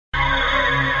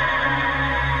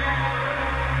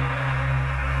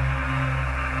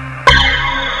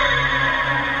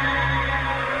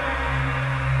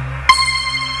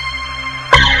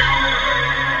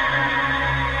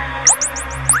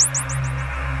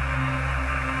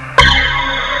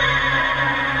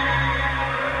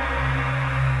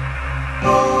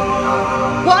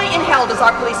hell does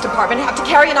our police department have to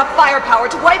carry enough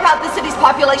firepower to wipe out the city's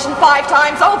population 5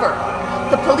 times over?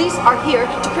 The police are here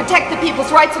to protect the people's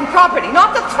rights and property,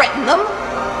 not to threaten them.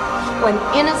 When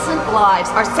innocent lives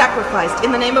are sacrificed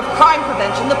in the name of crime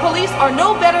prevention, the police are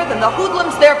no better than the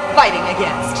hoodlums they're fighting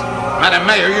against. Madam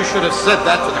Mayor, you should have said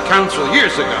that to the council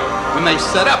years ago, when they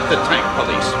set up the tank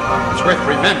police. It's worth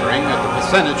remembering that the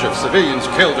percentage of civilians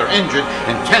killed or injured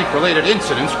in tank-related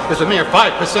incidents is a mere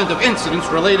 5% of incidents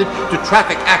related to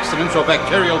traffic accidents or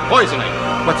bacterial poisoning.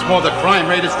 What's more, the crime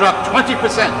rate has dropped 20%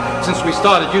 since we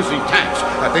started using tanks.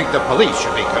 I think the police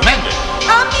should be commended.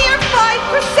 A mere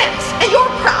 5%? And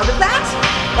you're proud of that?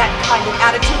 That kind of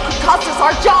attitude could cost us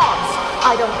our jobs.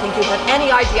 I don't think you have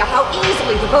any idea how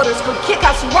easily the voters could kick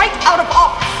us right out of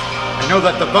office. I know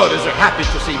that the voters are happy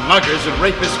to see muggers and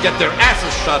rapists get their asses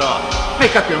shut off.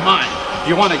 Make up your mind. Do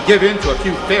you want to give in to a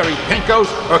few fairy pinkos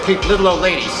or keep little old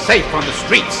ladies safe on the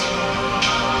streets?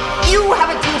 You have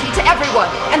a duty to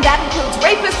everyone, and that includes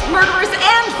rapists, murderers,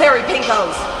 and fairy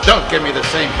pinkos. Don't give me the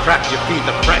same crap you feed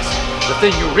the press. The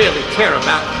thing you really care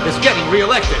about is getting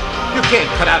reelected. You can't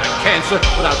cut out a cancer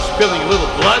without spilling a little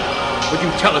blood. Would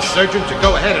you tell a surgeon to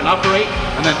go ahead and operate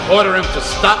and then order him to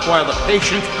stop while the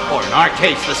patient, or in our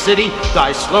case the city,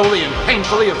 dies slowly and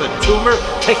painfully of the tumor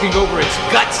taking over its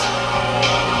guts?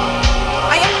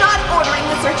 I am not ordering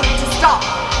the surgery to stop.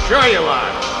 Sure you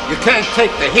are. You can't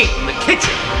take the heat in the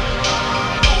kitchen.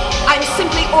 I'm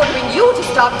simply ordering you to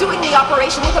stop doing the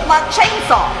operation with a blunt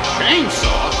chainsaw.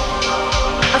 Chainsaw?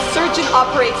 A surgeon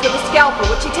operates with a scalpel,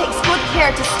 which he takes good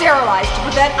care to sterilize to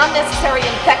prevent unnecessary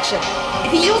infection.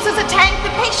 If he uses a tank,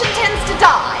 the patient tends to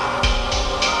die.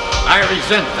 I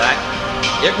resent that.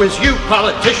 It was you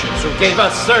politicians who gave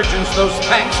us surgeons those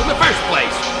tanks in the first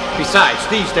place. Besides,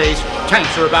 these days,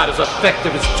 tanks are about as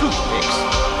effective as toothpicks.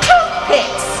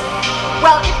 Toothpicks?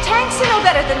 Well, if tanks are no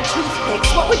better than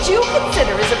toothpicks, what would you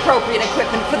consider as appropriate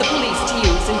equipment for the police to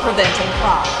use in preventing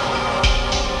crime?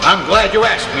 I'm glad you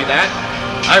asked me that.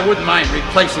 I wouldn't mind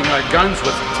replacing our guns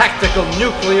with tactical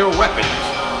nuclear weapons.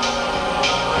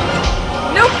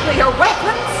 Nuclear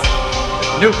weapons?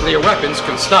 If nuclear weapons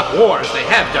can stop wars, they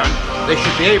have done, they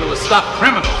should be able to stop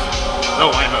criminals. Though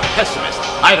I'm a pessimist,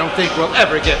 I don't think we'll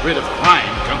ever get rid of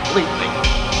crime completely.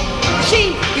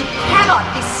 Chief, you cannot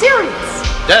be serious.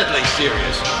 Deadly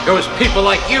serious. It was people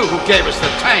like you who gave us the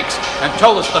tanks and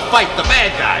told us to fight the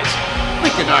bad guys.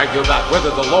 We can argue about whether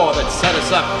the law that set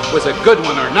us up was a good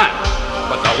one or not.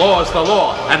 But the law is the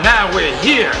law, and now we're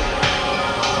here.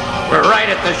 We're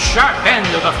right at the sharp end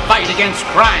of the fight against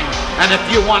crime. And if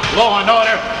you want law and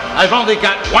order, I've only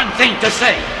got one thing to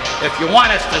say. If you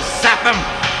want us to zap them,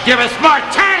 give us more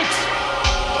tanks!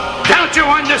 Don't you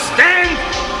understand?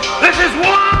 This is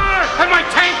war, and my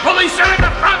tank police are in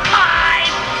the front line!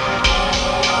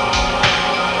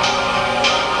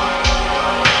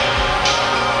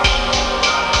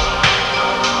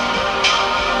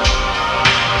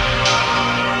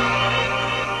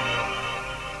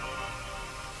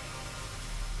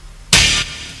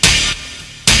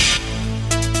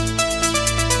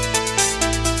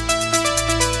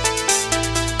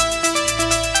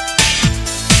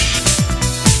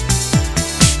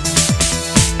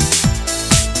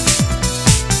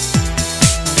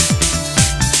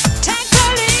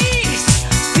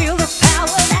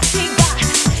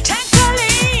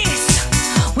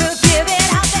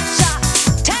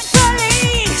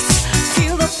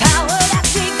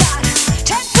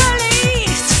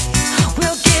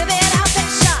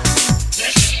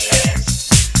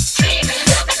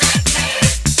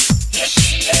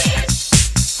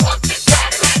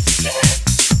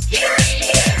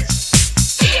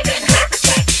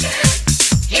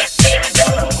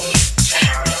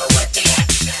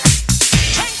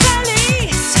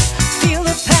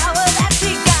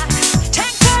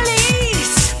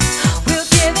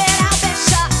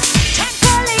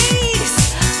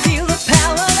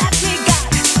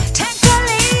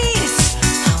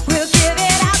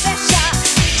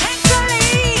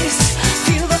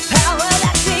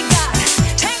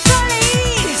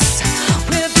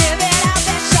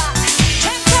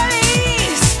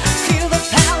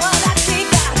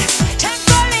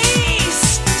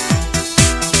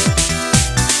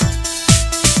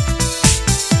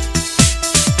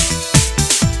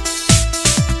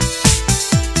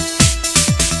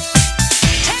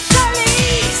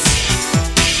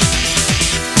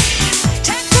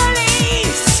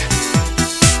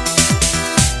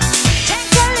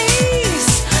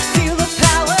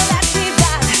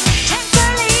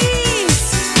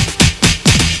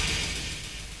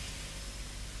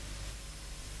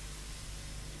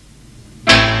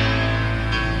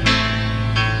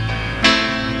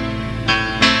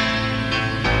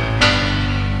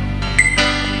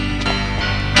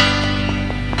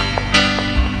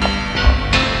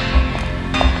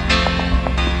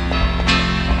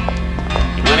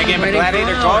 game of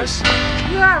gladiator cars?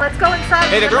 Yeah, let's go inside.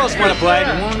 Hey, the girls want to play.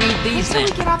 You won't need these Until we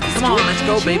then. get off the Come on, street, let's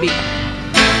go, won't you? baby.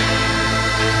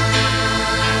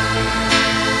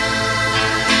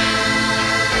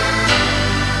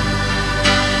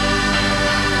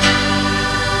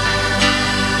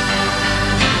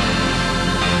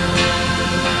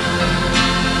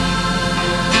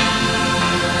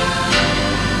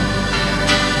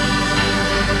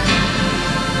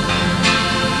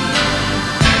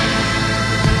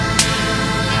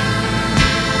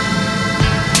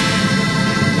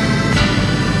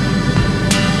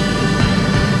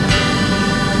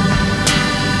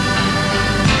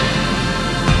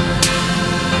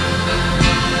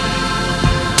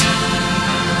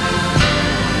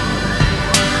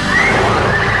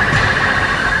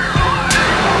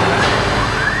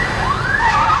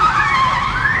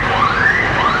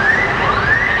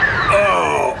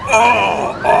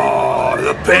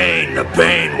 The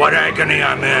pain, what agony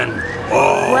I'm in.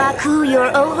 Oh. Waku,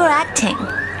 you're overacting.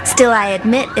 Still, I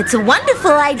admit, it's a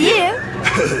wonderful idea.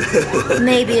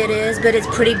 Maybe it is, but it's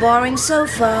pretty boring so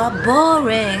far.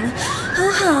 Boring.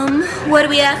 What are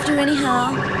we after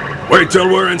anyhow? Wait till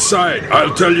we're inside.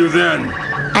 I'll tell you then.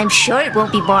 I'm sure it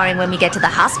won't be boring when we get to the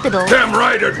hospital. Damn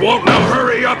right it won't. Now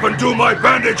hurry up and do my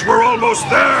bandage. We're almost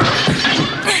there.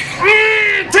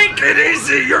 Take it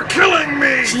easy. You're killing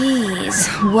me.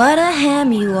 Jeez, what a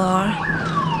ham you are.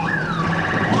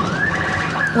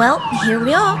 Well, here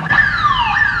we are.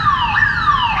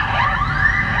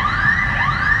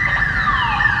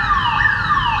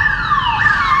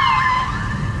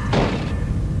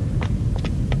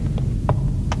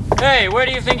 Hey, where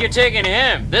do you think you're taking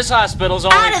him? This hospital's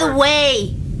only Out of the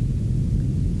way!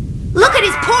 Look at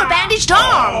his poor bandaged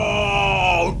arm!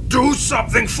 Oh, do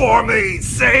something for me.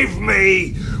 Save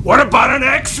me. What about an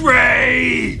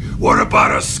x-ray? What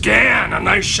about a scan? A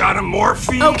nice shot of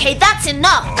morphine? Okay, that's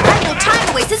enough! I have no time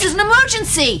to waste. This is an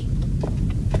emergency!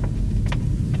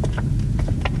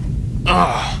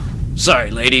 Oh,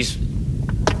 sorry, ladies.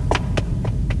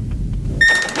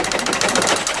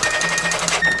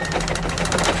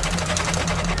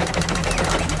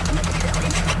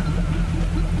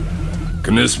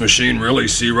 Can this machine really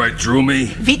see right through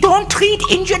me? We don't treat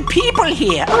injured people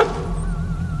here.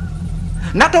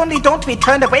 Not only don't we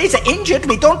turn away the injured,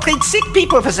 we don't treat sick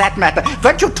people for that matter.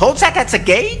 Weren't you told that at the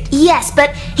gate? Yes,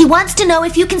 but he wants to know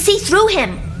if you can see through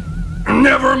him.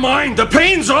 Never mind. The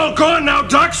pain's all gone now,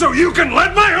 Doc, so you can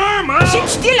let my arm out. Sit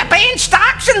still, obey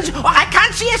instructions, or I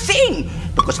can't see a thing.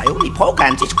 Because I only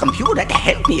programmed this computer to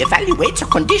help me evaluate the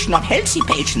condition of healthy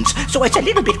patients, so it's a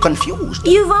little bit confused.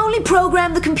 You've only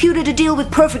programmed the computer to deal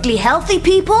with perfectly healthy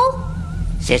people?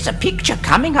 There's a picture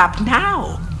coming up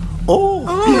now. Oh.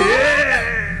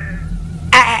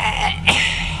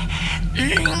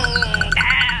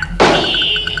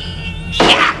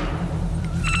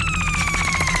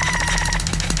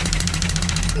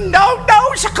 No,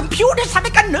 the computer's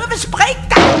having a nervous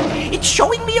breakdown. It's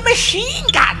showing me a machine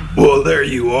gun. Well, there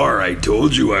you are. I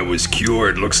told you I was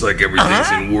cured. Looks like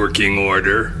everything's in working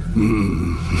order.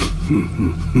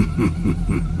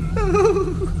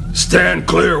 Stand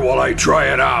clear while I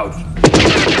try it out.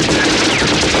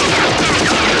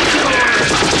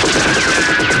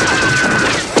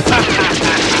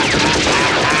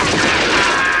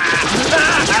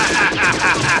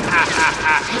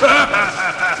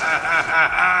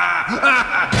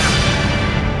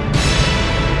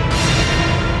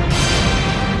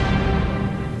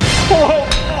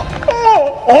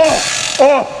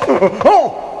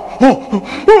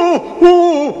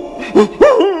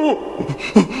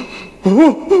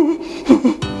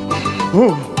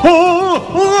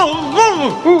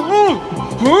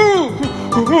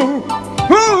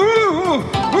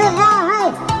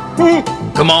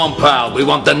 Come on, pal. We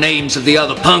want the names of the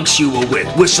other punks you were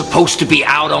with. We're supposed to be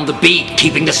out on the beat,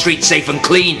 keeping the streets safe and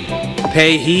clean.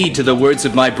 Pay heed to the words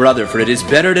of my brother, for it is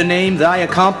better to name thy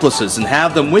accomplices and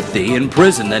have them with thee in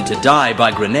prison than to die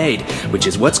by grenade, which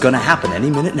is what's going to happen any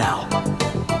minute now.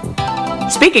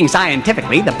 Speaking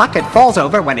scientifically, the bucket falls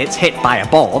over when it's hit by a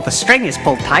ball. The string is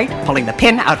pulled tight, pulling the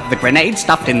pin out of the grenade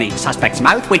stuffed in the suspect's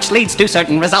mouth, which leads to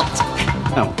certain results.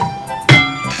 Oh.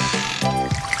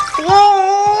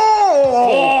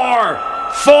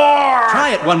 4!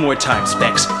 Try it one more time,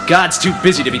 Specs. God's too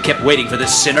busy to be kept waiting for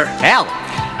this sinner. Hell,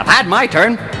 I've had my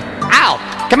turn. Al,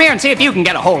 come here and see if you can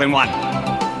get a hole in one.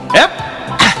 Yep.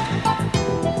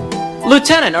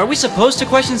 Lieutenant, are we supposed to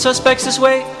question suspects this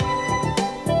way?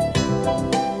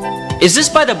 Is this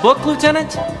by the book,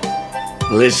 Lieutenant?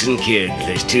 Listen, kid,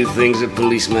 there's two things a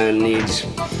policeman needs.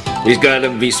 He's gotta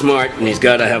be smart and he's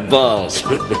gotta have balls.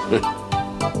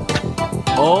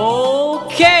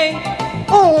 Okay.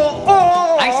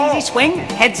 I see swing,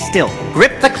 head still.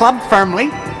 Grip the club firmly.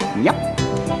 Yep.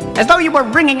 As though you were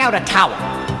wringing out a towel.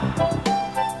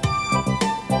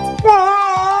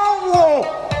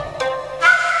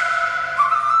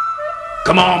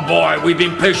 Come on, boy. We've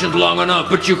been patient long enough,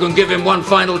 but you can give him one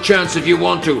final chance if you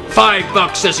want to.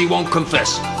 $5 says he won't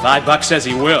confess. $5 says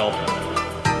he will.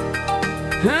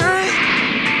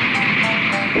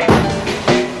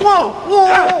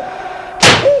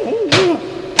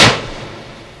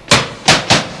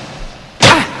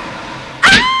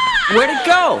 Where'd it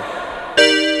go?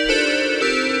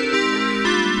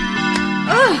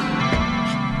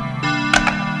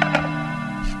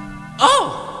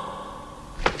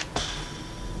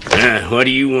 What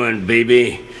do you want,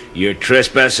 baby? You're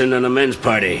trespassing on a men's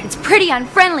party. It's pretty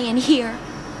unfriendly in here.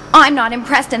 I'm not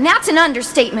impressed, and that's an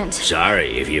understatement.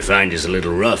 Sorry if you find us a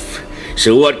little rough.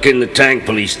 So what can the tank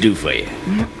police do for you?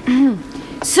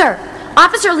 Sir,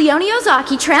 Officer Leone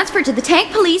Ozaki transferred to the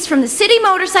tank police from the City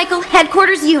Motorcycle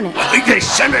Headquarters Unit. They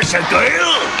sent us a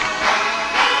girl?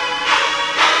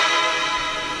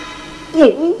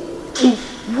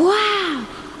 Wow!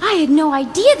 I had no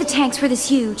idea the tanks were this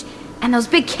huge. And those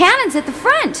big cannons at the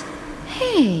front.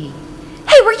 Hey,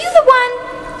 were you the one?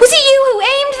 Was it you who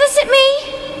aimed this at me?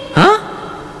 Huh?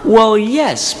 Well,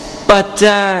 yes, but,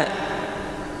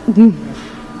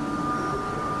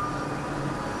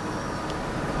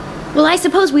 Well, I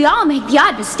suppose we all make the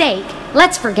odd mistake.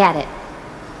 Let's forget it.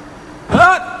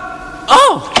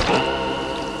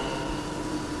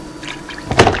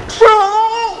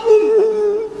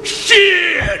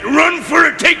 Shit! Run for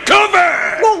it! Take cover!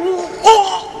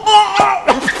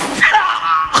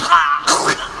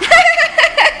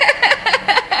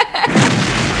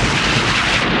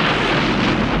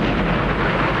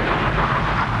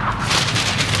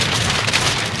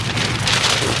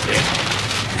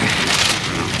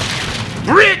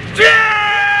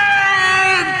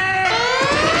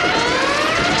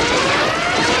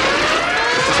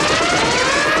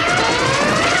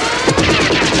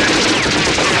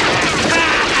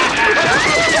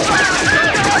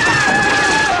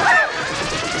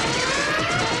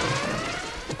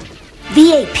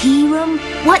 VAP room?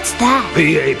 What's that?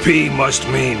 VAP must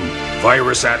mean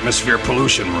Virus Atmosphere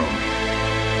Pollution Room.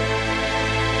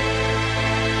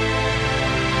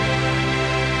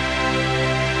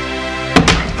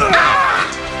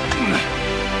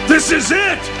 This is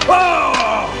it!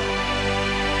 Oh!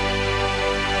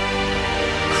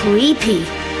 Creepy.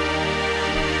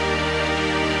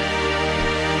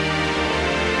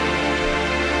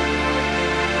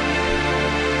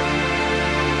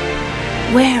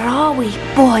 Where are we?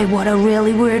 Boy, what a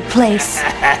really weird place.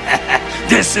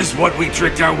 This is what we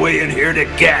tricked our way in here to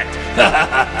get.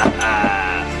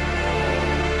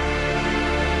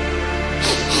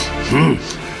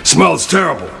 Smells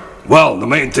terrible. Well, the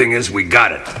main thing is we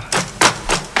got it.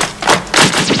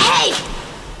 Hey!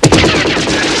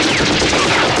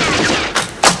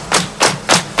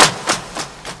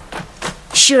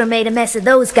 Sure made a mess of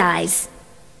those guys.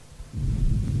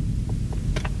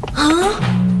 Huh?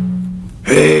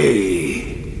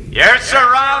 Hey! You're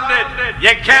surrounded!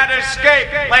 You can't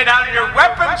escape! Lay down your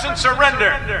weapons and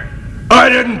surrender! I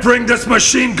didn't bring this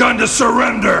machine gun to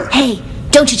surrender! Hey,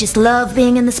 don't you just love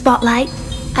being in the spotlight?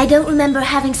 I don't remember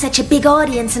having such a big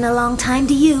audience in a long time,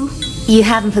 do you? You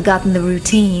haven't forgotten the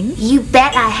routine. You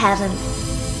bet I haven't.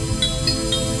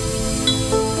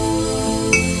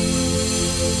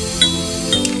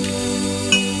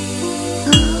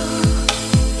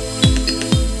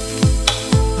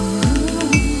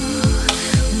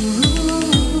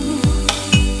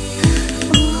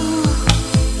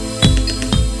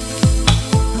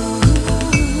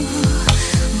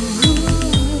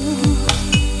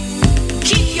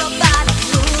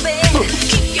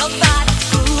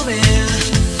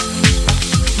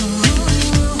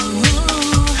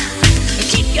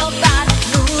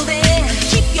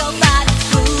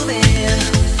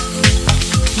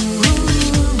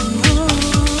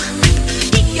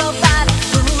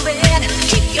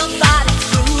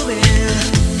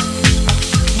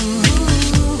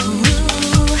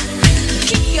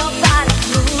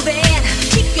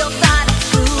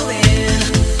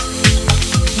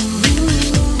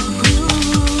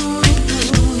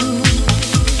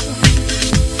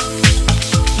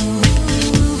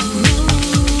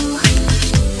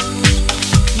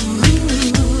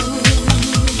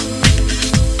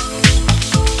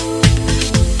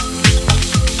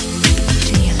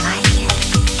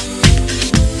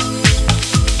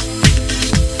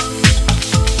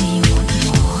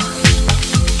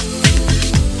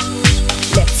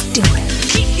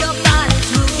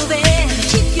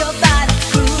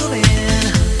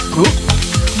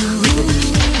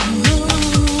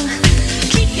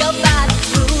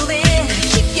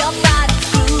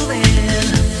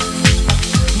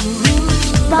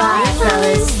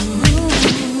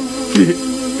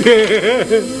 The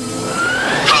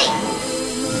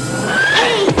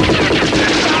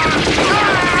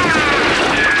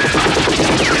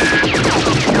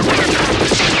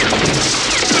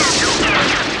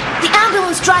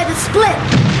ambulance driver split.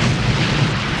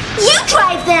 You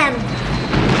drive then!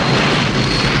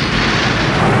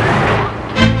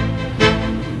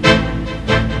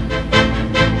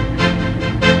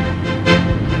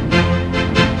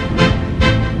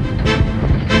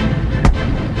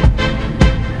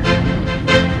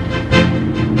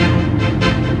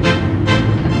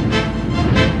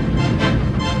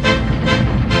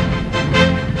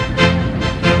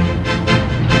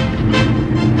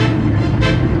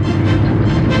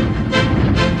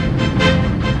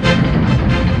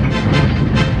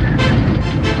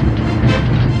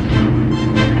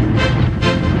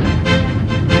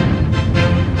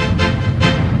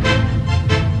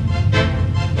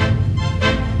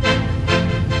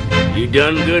 You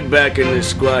done good back in the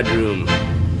squad room.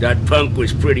 That punk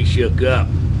was pretty shook up.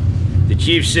 The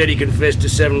chief said he confessed to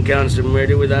 7 counts of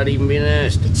murder without even being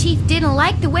asked. The chief didn't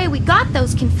like the way we got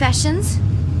those confessions.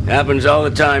 Happens all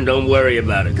the time, don't worry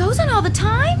about it. Goes on all the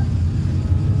time?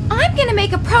 I'm gonna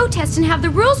make a protest and have the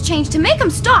rules changed to make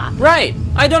them stop. Right.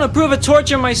 I don't approve of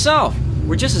torture myself.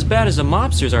 We're just as bad as the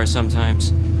mobsters are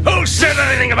sometimes. Who said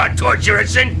anything about torture?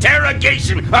 It's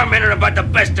interrogation. Our men are about the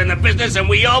best in the business and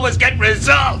we always get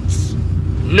results.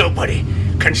 Nobody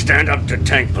can stand up to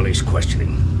tank police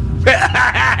questioning.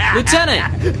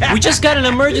 Lieutenant, we just got an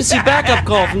emergency backup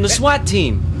call from the SWAT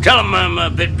team. Tell them I'm a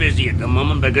bit busy at the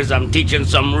moment because I'm teaching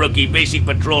some rookie basic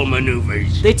patrol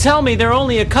maneuvers. They tell me they're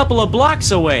only a couple of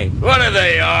blocks away. What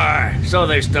they are? So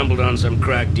they stumbled on some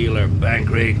crack dealer bank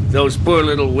raid. Those poor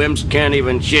little wimps can't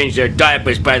even change their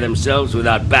diapers by themselves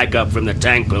without backup from the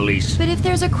tank police. But if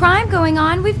there's a crime going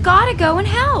on, we've gotta go and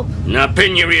help. Now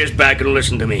pin your ears back and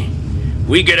listen to me.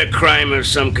 We get a crime of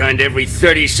some kind every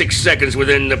 36 seconds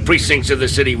within the precincts of the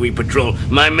city we patrol.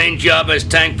 My main job as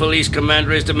tank police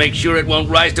commander is to make sure it won't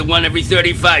rise to 1 every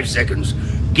 35 seconds.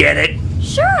 Get it?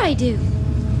 Sure I do.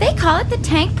 They call it the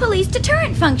tank police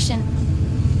deterrent function.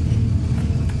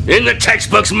 In the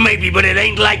textbooks maybe, but it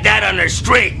ain't like that on the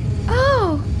street.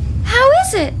 Oh, how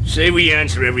is it? Say we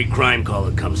answer every crime call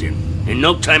that comes in. In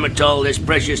no time at all, this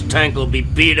precious tank will be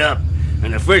beat up.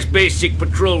 And the first basic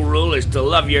patrol rule is to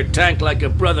love your tank like a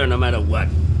brother no matter what.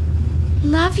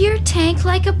 Love your tank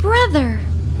like a brother.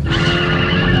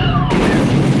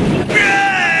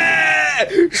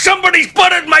 Somebody's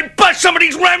butted my butt!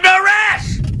 Somebody's rammed our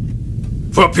ass!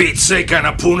 For Pete's sake,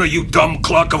 Annapurna, you dumb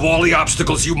cluck, of all the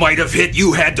obstacles you might have hit,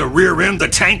 you had to rear-end the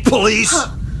tank police?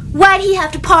 Huh. Why'd he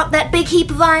have to park that big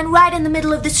heap of iron right in the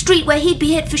middle of the street where he'd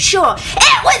be hit for sure?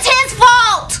 It was his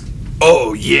fault!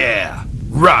 Oh, yeah.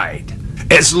 Right.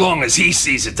 As long as he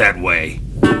sees it that way.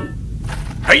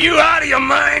 Are you out of your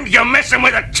mind? You're messing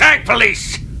with the tank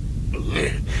police!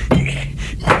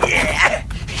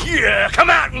 Yeah, come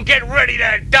out and get ready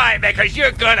to die because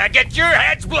you're gonna get your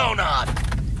heads blown off!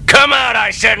 Come out,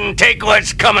 I said, and take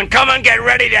what's coming. Come and get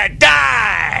ready to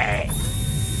die!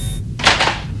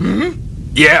 Hmm?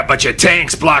 Yeah, but your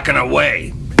tank's blocking a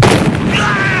way.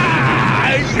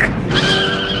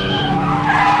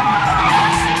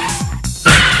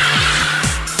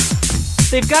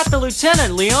 They've got the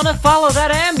lieutenant. Leona, follow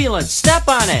that ambulance. Step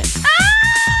on it. I've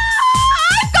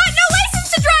got no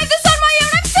license to drive this on my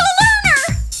own. I'm still a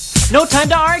learner. No time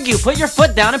to argue. Put your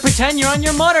foot down and pretend you're on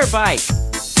your motorbike.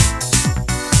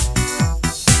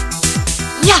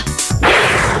 Yeah.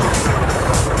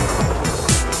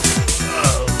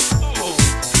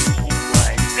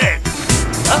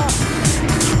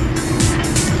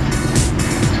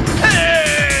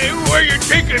 Hey, where you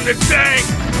taking the tank?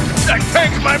 That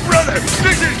tank's my brother!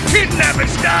 This is kidnapping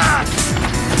stuff!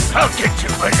 I'll get you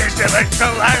for this if it's the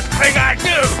last thing I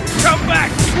do! Come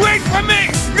back! Wait for me!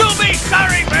 You'll be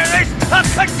sorry for this! I'll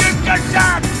cut your guts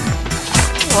out!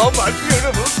 Oh, my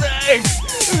beautiful tank!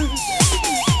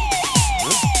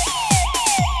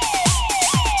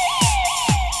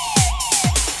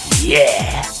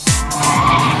 Yeah!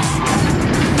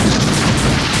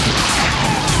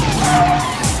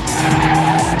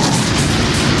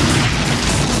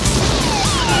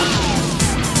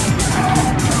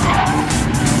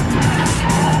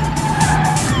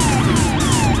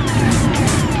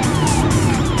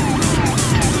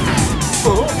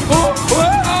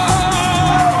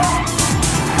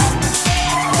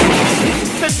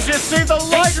 Did you see the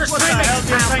light? What the hell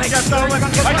do you think you're doing?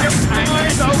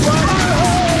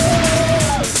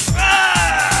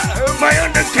 My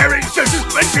undercarriage, the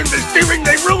suspension, the steering,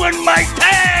 they ruined my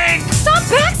tank! Stop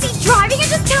backseat driving and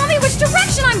just tell me which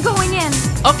direction I'm going in.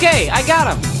 Okay, I got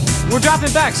him. We're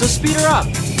dropping back, so speed her up.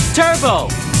 Turbo,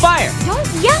 fire! Don't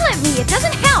yell at me, it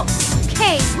doesn't help.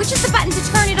 Okay, which is the button to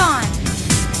turn it on?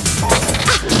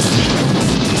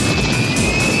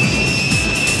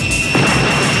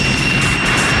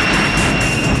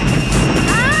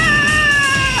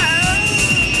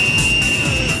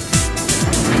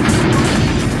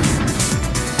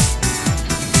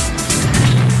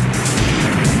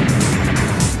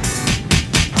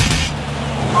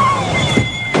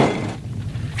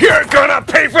 You're gonna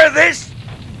pay for this?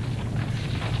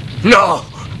 No!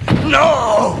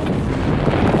 No!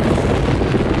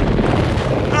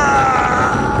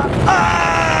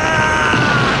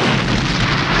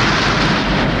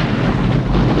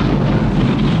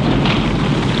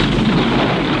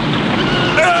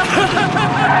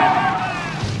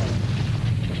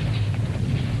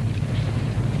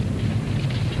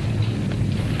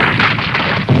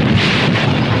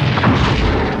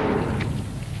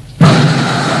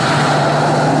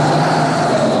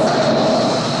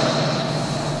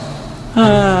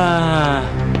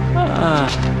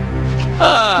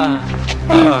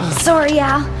 Sorry,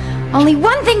 Al. Only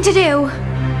one thing to do.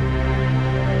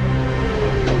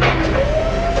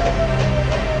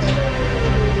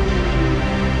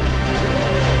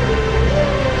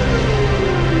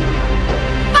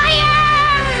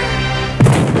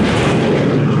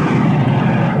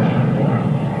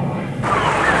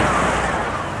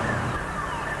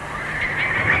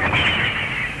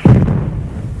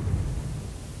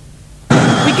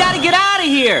 We gotta get out of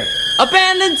here!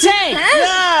 Abandoned tank!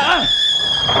 Yeah!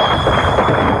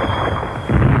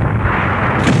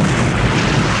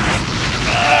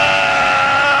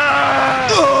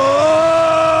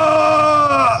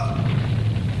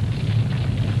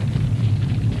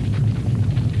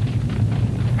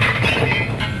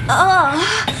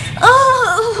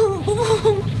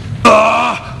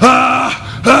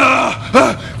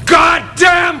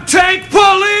 Goddamn tank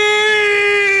police!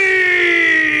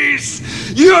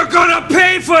 You're gonna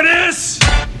pay for this!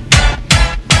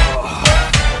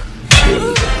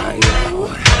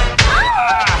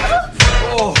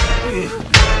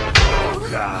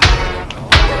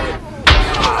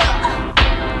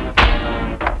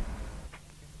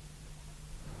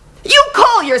 You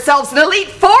call yourselves an elite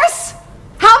force?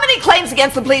 How many claims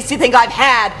against the police do you think I've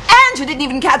had? And you didn't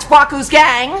even catch Baku's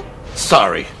gang?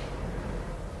 Sorry.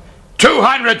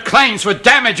 200 claims for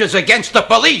damages against the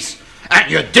police, and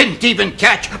you didn't even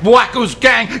catch Baku's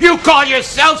gang. You call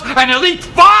yourselves an elite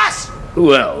force?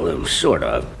 Well, sort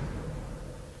of.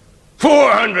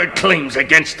 400 claims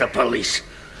against the police.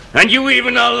 And you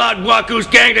even allowed Waku's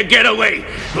gang to get away.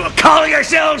 Call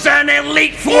yourselves an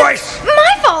elite force? It's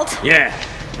my fault! Yeah,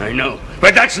 I know.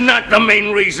 But that's not the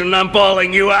main reason I'm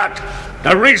bawling you out.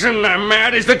 The reason I'm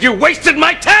mad is that you wasted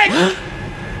my tank!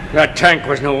 That tank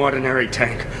was no ordinary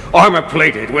tank.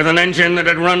 Armor-plated with an engine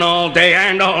that'd run all day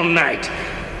and all night.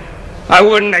 I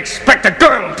wouldn't expect a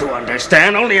girl to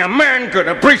understand. Only a man could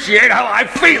appreciate how I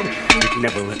feel. You'd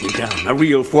never let me down. A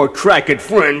real four-tracked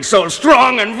friend, so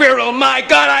strong and virile. My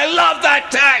God, I love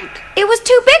that tank! It was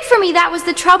too big for me, that was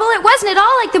the trouble. It wasn't at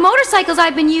all like the motorcycles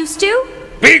I've been used to.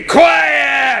 Be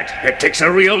quiet! It takes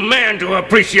a real man to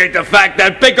appreciate the fact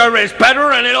that bigger is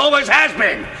better, and it always has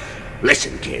been.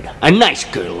 Listen, kid, a nice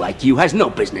girl like you has no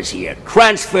business here.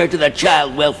 Transfer to the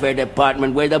child welfare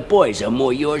department where the boys are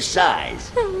more your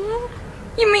size.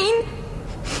 You mean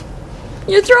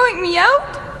you're throwing me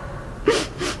out?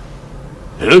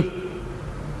 Huh?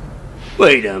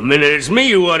 Wait a minute, it's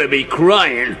me who ought to be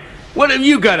crying. What have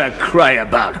you got to cry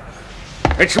about?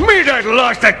 It's me that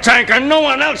lost the tank and no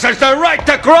one else has the right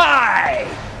to cry!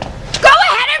 Go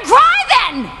ahead and cry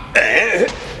then!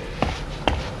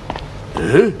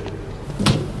 Huh?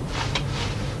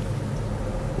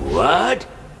 What?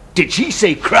 Did she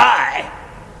say cry?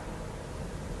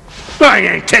 I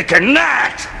ain't taking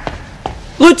that!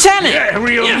 Lieutenant! Yeah,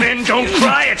 real men don't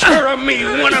cry. It's her or me.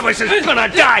 One of us is gonna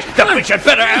die. The bitch had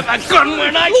better have a gun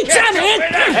when I catch her with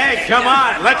it. Hey, come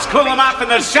on. Let's cool him off in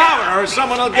the shower or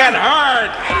someone will get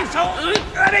hurt. Asshole!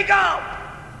 Let me go!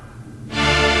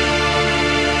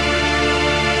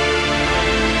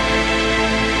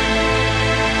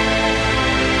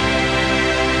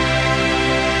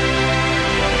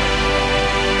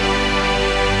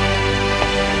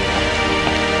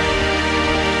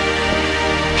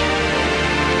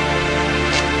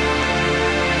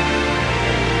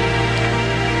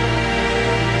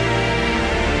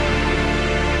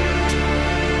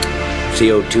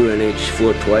 CO2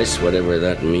 NH4 twice, whatever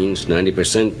that means.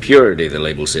 90% purity, the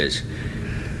label says.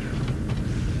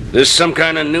 This some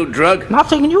kind of new drug?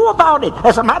 Nothing new about it.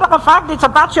 As a matter of fact, it's a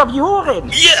batch of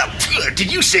urine. Yeah,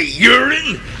 did you say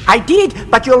urine? I did,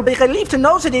 but you'll be relieved to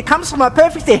know that it comes from a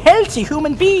perfectly healthy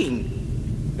human being.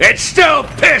 It's still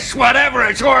piss, whatever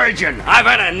its origin. I've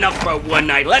had enough for one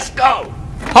night. Let's go.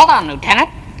 Hold on, Lieutenant.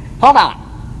 Hold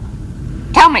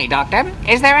on. Tell me, Doctor,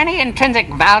 is there any intrinsic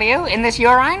value in this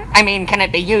urine? I mean, can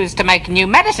it be used to make new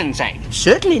medicine, say?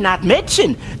 Certainly not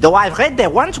medicine, though I've read there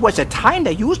once was a time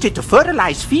they used it to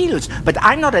fertilize fields, but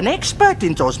I'm not an expert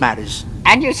in those matters.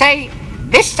 And you say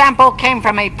this sample came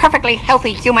from a perfectly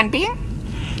healthy human being?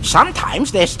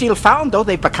 Sometimes they're still found, though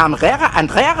they've become rarer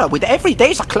and rarer with every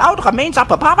day the cloud remains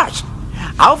up above us.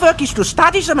 Our work is to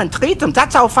study them and treat them.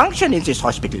 That's our function in this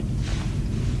hospital.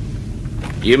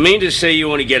 You mean to say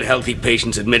you only get healthy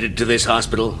patients admitted to this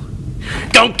hospital?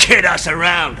 Don't kid us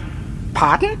around.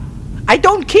 Pardon? I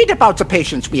don't kid about the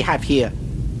patients we have here.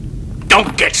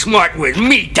 Don't get smart with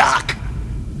me, Doc.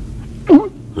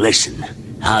 Listen,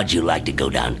 how'd you like to go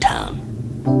downtown?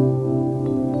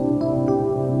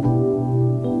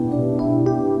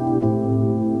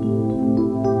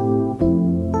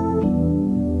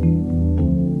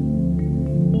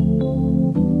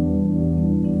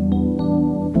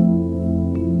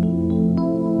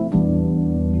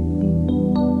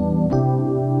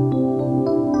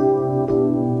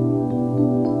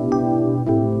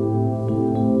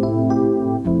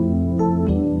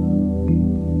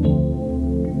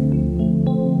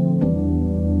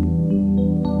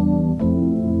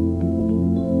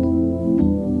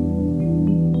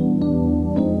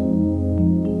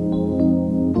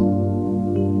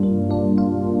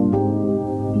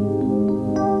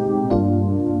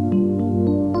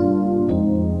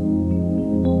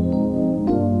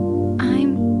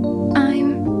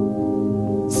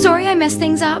 Mess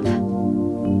things up.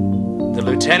 The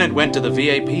lieutenant went to the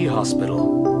VAP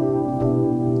hospital.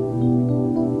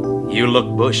 You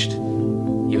look bushed.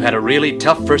 You had a really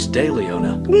tough first day,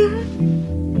 Leona.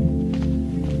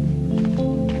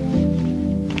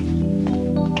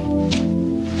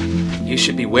 You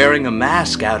should be wearing a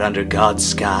mask out under God's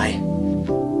sky.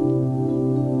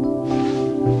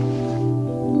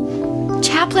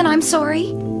 Chaplain, I'm sorry.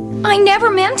 I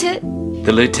never meant it.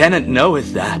 The lieutenant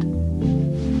knoweth that.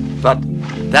 But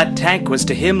that tank was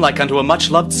to him like unto a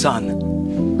much-loved son.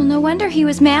 Well, no wonder he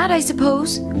was mad, I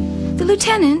suppose. The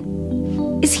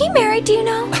lieutenant, is he married, do you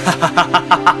know?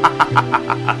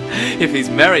 If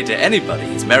he's married to anybody,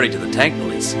 he's married to the tank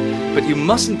police. But you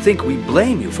mustn't think we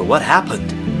blame you for what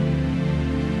happened.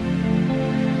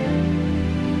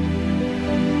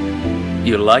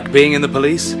 You like being in the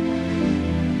police?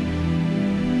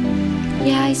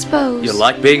 Yeah, I suppose. You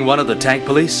like being one of the tank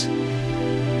police?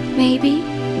 Maybe.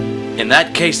 In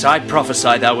that case, I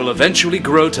prophesy thou will eventually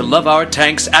grow to love our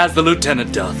tanks as the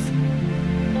lieutenant doth.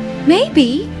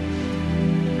 Maybe.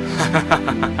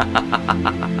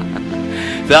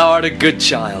 Thou art a good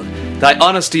child. Thy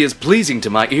honesty is pleasing to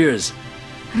my ears.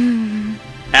 And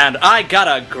I got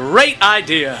a great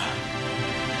idea.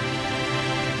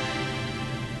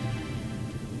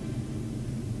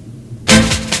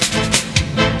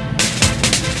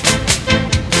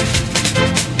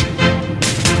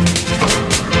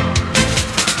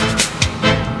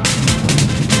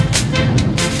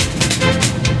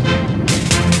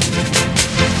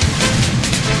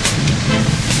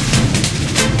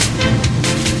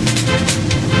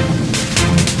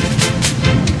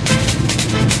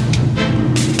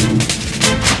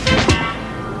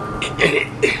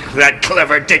 That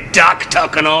clever dick doc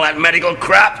talking all that medical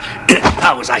crap?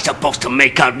 How was I supposed to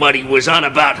make out what he was on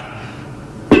about?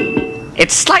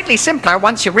 It's slightly simpler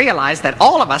once you realize that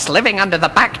all of us living under the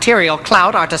bacterial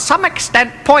cloud are to some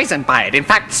extent poisoned by it. In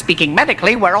fact, speaking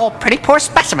medically, we're all pretty poor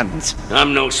specimens.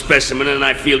 I'm no specimen and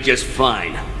I feel just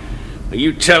fine. Are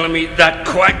you telling me that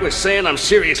quack was saying I'm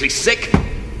seriously sick?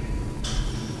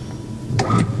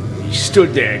 He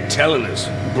stood there telling us,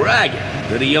 bragging,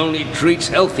 that he only treats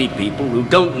healthy people who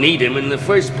don't need him in the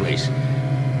first place.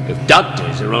 If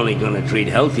doctors are only gonna treat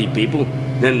healthy people,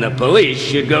 then the police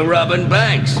should go robbing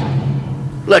banks.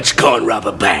 Let's go and rob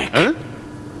a bank. Huh?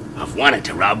 I've wanted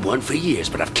to rob one for years,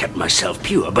 but I've kept myself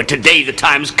pure. But today the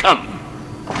time's come.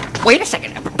 Wait a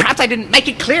second. Perhaps I didn't make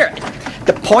it clear.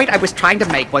 The point I was trying to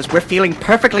make was we're feeling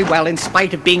perfectly well in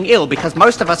spite of being ill because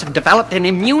most of us have developed an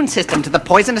immune system to the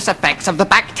poisonous effects of the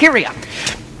bacteria.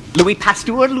 Louis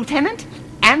Pasteur, Lieutenant?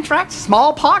 Anthrax,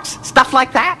 smallpox, stuff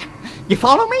like that. You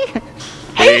follow me?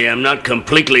 Hey, I'm not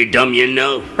completely dumb, you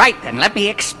know. Right, then let me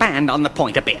expand on the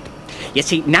point a bit. You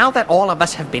see, now that all of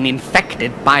us have been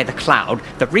infected by the cloud,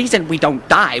 the reason we don't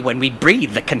die when we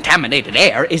breathe the contaminated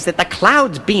air is that the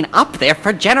cloud's been up there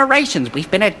for generations.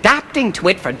 We've been adapting to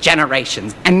it for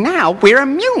generations, and now we're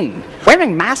immune.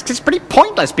 Wearing masks is pretty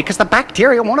pointless because the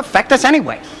bacteria won't affect us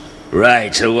anyway.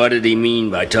 Right, so what did he mean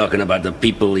by talking about the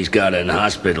people he's got in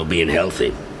hospital being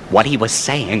healthy? What he was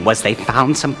saying was they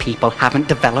found some people haven't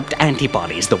developed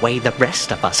antibodies the way the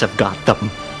rest of us have got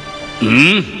them.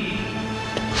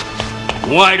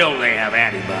 Why don't they have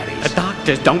antibodies? The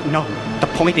doctors don't know. The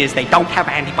point is they don't have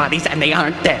antibodies and they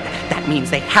aren't dead. That means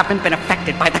they haven't been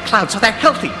affected by the cloud, so they're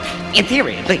healthy. In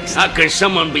theory, at least. How can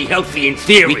someone be healthy in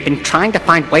theory? We've been trying to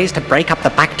find ways to break up the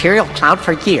bacterial cloud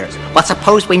for years. Well,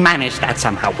 suppose we managed that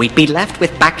somehow. We'd be left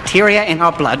with bacteria in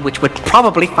our blood, which would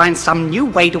probably find some new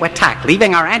way to attack,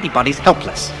 leaving our antibodies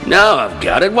helpless. Now I've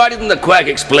got it. Why didn't the quack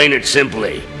explain it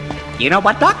simply? You know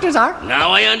what doctors are. Now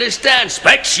I understand.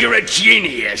 Specs, you're a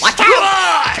genius. Watch out!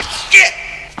 Ah, shit!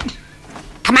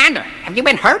 Commander, have you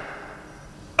been hurt?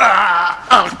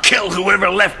 I'll kill whoever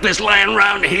left this lying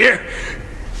around here.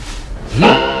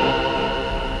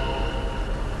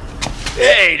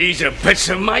 Hey, these are bits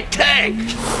of my tank.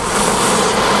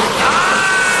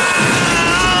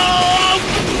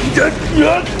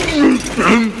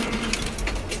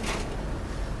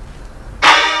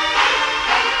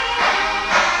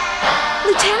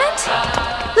 Lieutenant?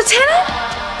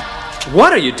 Lieutenant?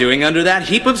 What are you doing under that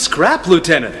heap of scrap,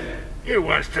 Lieutenant? He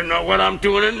wants to know what I'm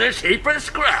doing in this heap of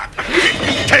scrap.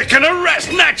 Taking a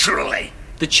rest, naturally.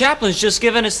 The chaplain's just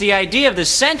given us the idea of the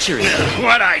century.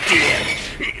 What idea?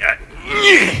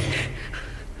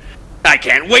 I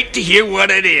can't wait to hear what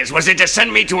it is. Was it to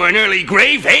send me to an early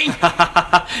grave, eh?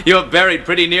 You're buried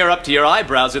pretty near up to your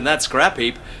eyebrows in that scrap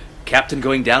heap. Captain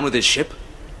going down with his ship?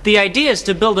 The idea is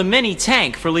to build a mini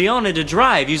tank for Leona to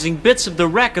drive using bits of the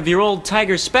wreck of your old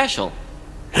Tiger Special.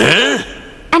 Huh?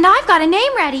 And I've got a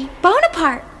name ready.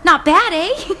 Bonaparte. Not bad,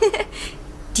 eh?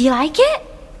 Do you like it?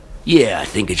 Yeah, I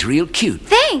think it's real cute.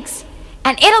 Thanks.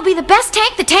 And it'll be the best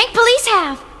tank the tank police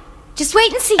have. Just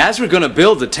wait and see. As we're gonna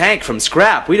build the tank from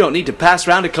scrap, we don't need to pass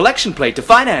around a collection plate to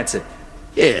finance it.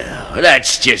 Yeah,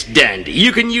 that's just dandy.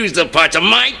 You can use the parts of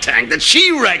my tank that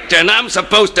she wrecked, and I'm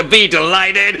supposed to be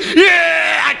delighted.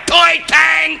 Yeah, a toy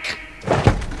tank!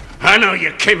 I know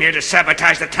you came here to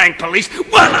sabotage the tank police.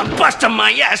 While I'm busting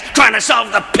my ass trying to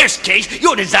solve the piss case,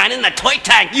 you're designing the toy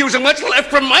tank using what's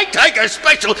left from my Tiger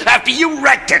Special after you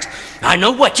wrecked it. I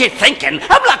know what you're thinking.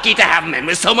 I'm lucky to have men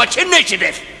with so much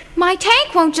initiative. My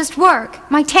tank won't just work.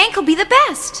 My tank will be the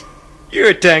best.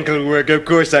 Your tank will work, of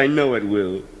course I know it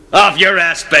will. Off your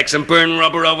aspects and burn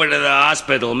rubber over to the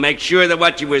hospital. Make sure that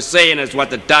what you were saying is what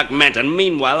the doc meant, and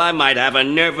meanwhile I might have a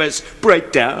nervous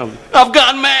breakdown. I've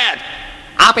gone mad!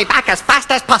 I'll be back as fast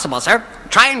as possible, sir.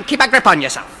 Try and keep a grip on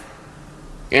yourself.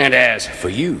 And as for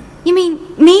you... You mean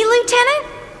me, Lieutenant?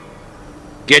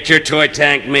 Get your toy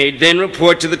tank made, then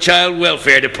report to the Child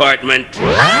Welfare Department.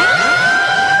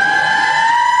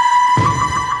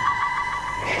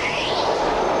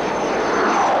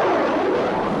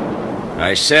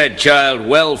 I said Child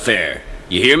Welfare.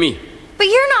 You hear me? But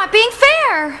you're not being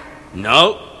fair.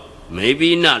 No,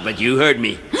 maybe not, but you heard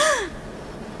me.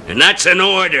 And that's an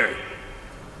order.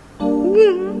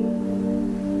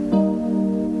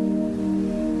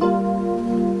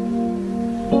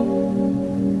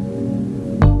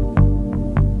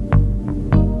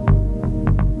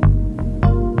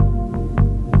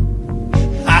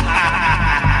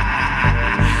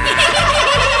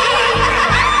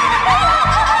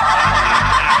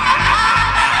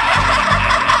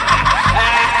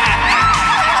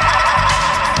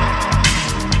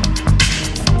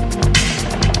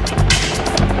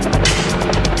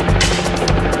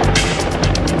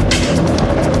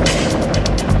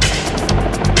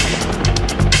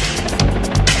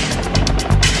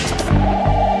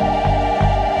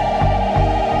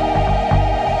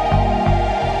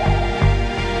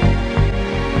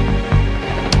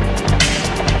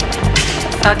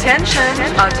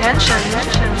 Attention.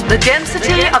 The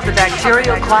density of the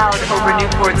bacterial cloud over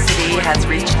Newport City has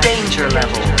reached danger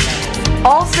level.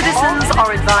 All citizens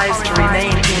are advised to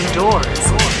remain indoors.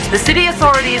 The city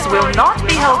authorities will not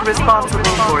be held responsible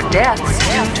for deaths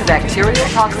due to bacterial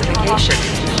toxification.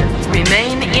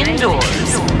 Remain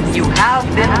indoors. You have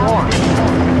been warned.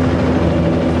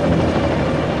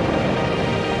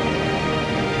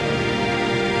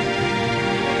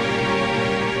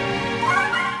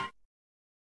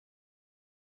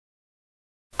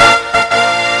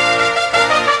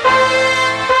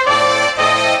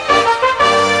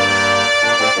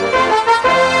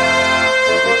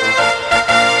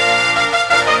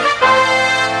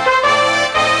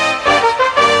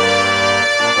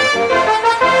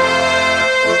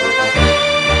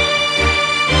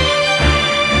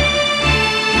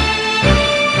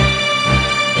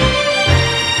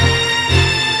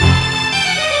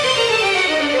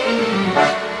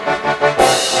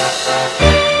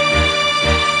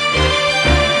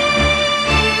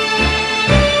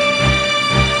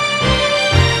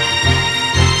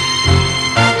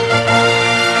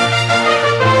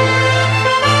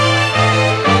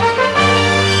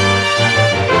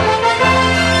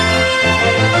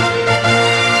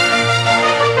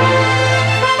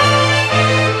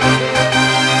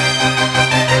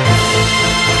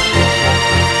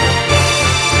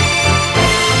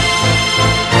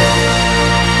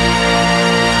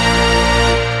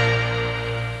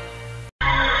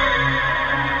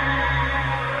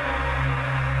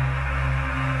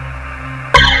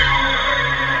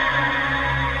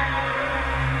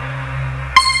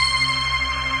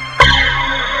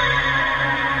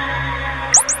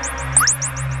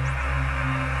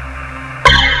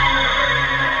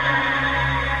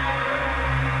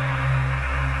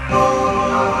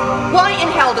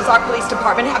 our police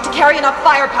department have to carry enough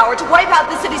firepower to wipe out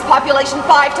the city's population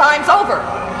 5 times over.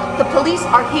 The police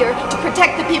are here to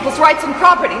protect the people's rights and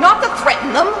property, not to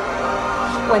threaten them.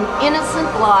 When innocent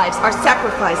lives are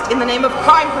sacrificed in the name of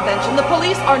crime prevention, the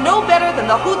police are no better than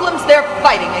the hoodlums they're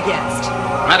fighting against.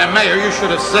 Madam Mayor, you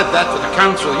should have said that to the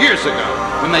council years ago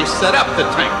when they set up the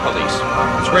tank police.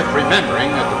 It's worth remembering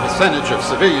that the percentage of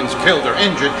civilians killed or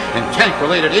injured in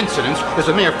tank-related incidents is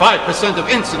a mere 5% of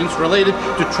incidents related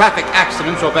to traffic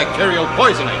accidents or bacterial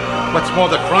poisoning. What's more,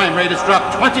 the crime rate has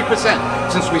dropped 20%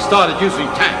 since we started using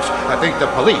tanks. I think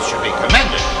the police should be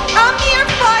commended. A mere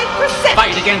 5%!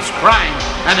 Fight against crime.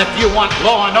 And if you want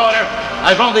law and order,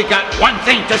 I've only got one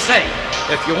thing to say.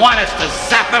 If you want us to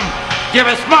zap them, give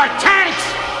us more tanks!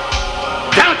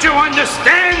 Don't you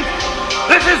understand?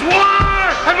 This is war,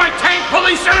 and my tank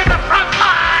police are in the front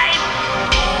line!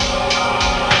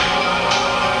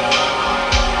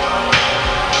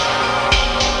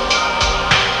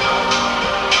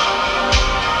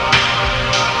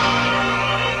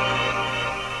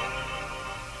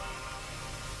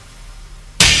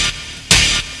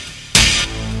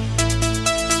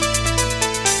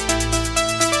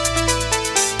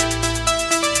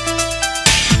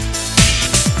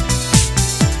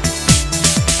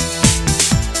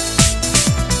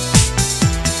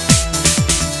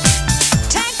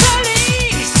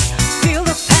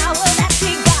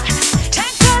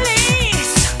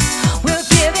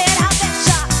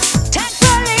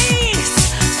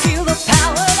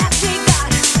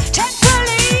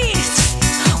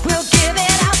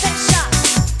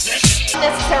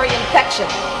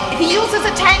 If he uses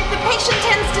a tank, the patient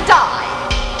tends to die.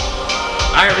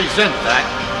 I resent that.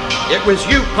 It was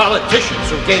you politicians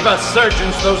who gave us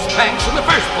surgeons those tanks in the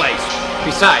first place.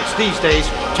 Besides, these days,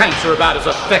 tanks are about as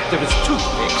effective as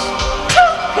toothpicks.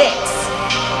 Toothpicks?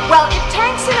 Well, if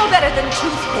tanks are no better than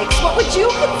toothpicks, what would you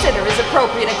consider as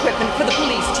appropriate equipment for the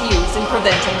police to use in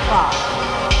preventing crime?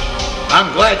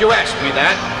 I'm glad you asked me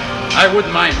that. I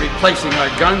wouldn't mind replacing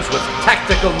our guns with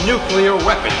tactical nuclear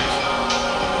weapons.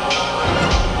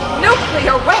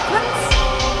 Nuclear weapons?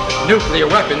 If nuclear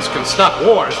weapons can stop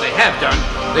wars, they have done,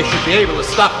 they should be able to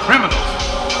stop criminals.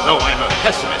 Though I'm a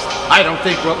pessimist, I don't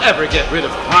think we'll ever get rid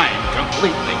of crime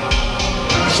completely.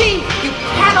 Chief, you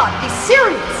cannot be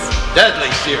serious. Deadly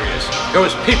serious. It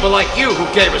was people like you who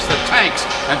gave us the tanks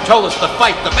and told us to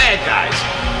fight the bad guys.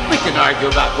 We can argue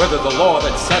about whether the law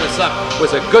that set us up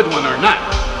was a good one or not.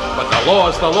 But the law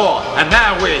is the law, and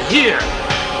now we're here.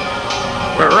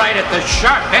 We're right at the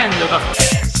sharp end of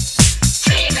the...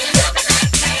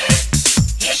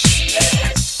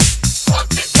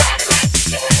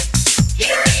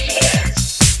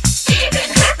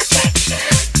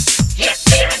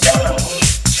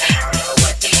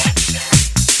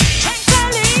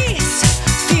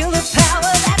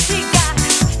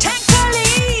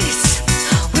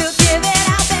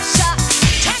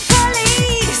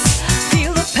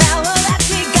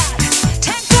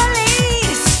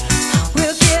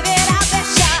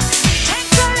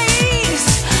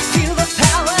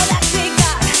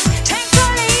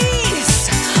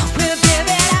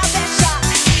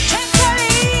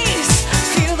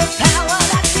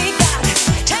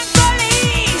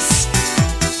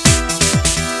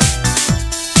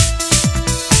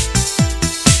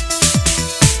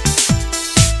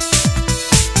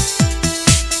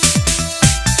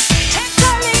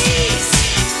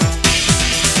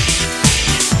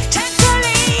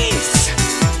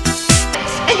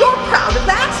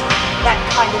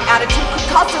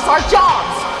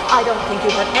 I don't think you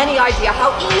have any idea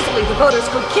how easily the voters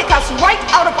could kick us right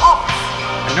out of office.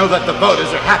 I know that the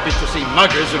voters are happy to see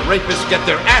muggers and rapists get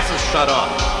their asses shut off.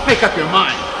 Make up your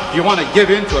mind. Do you want to give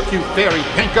in to a few fairy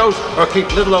pinkos or keep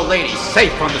little old ladies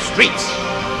safe on the streets?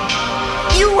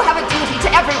 You have a duty to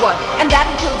everyone, and that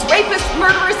includes rapists,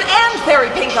 murderers, and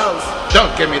fairy pinkos.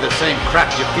 Don't give me the same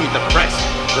crap you feed the press.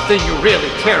 The thing you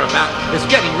really care about is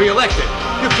getting re-elected.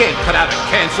 You can't cut out a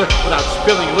cancer without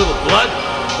spilling a little blood.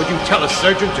 Would you tell a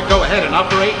surgeon to go ahead and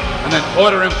operate, and then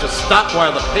order him to stop while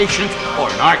the patient,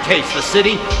 or in our case the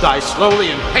city, dies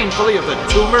slowly and painfully of the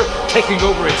tumor taking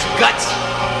over its guts?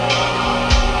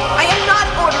 I am not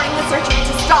ordering the surgery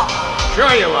to stop. Sure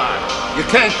you are. You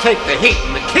can't take the heat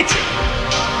in the kitchen.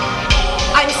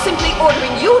 I'm simply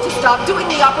ordering you to stop doing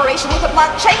the operation with a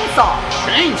blunt chainsaw.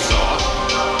 Chainsaw?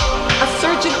 A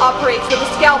surgeon operates with a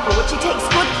scalpel, which he takes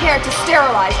good care to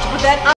sterilize to prevent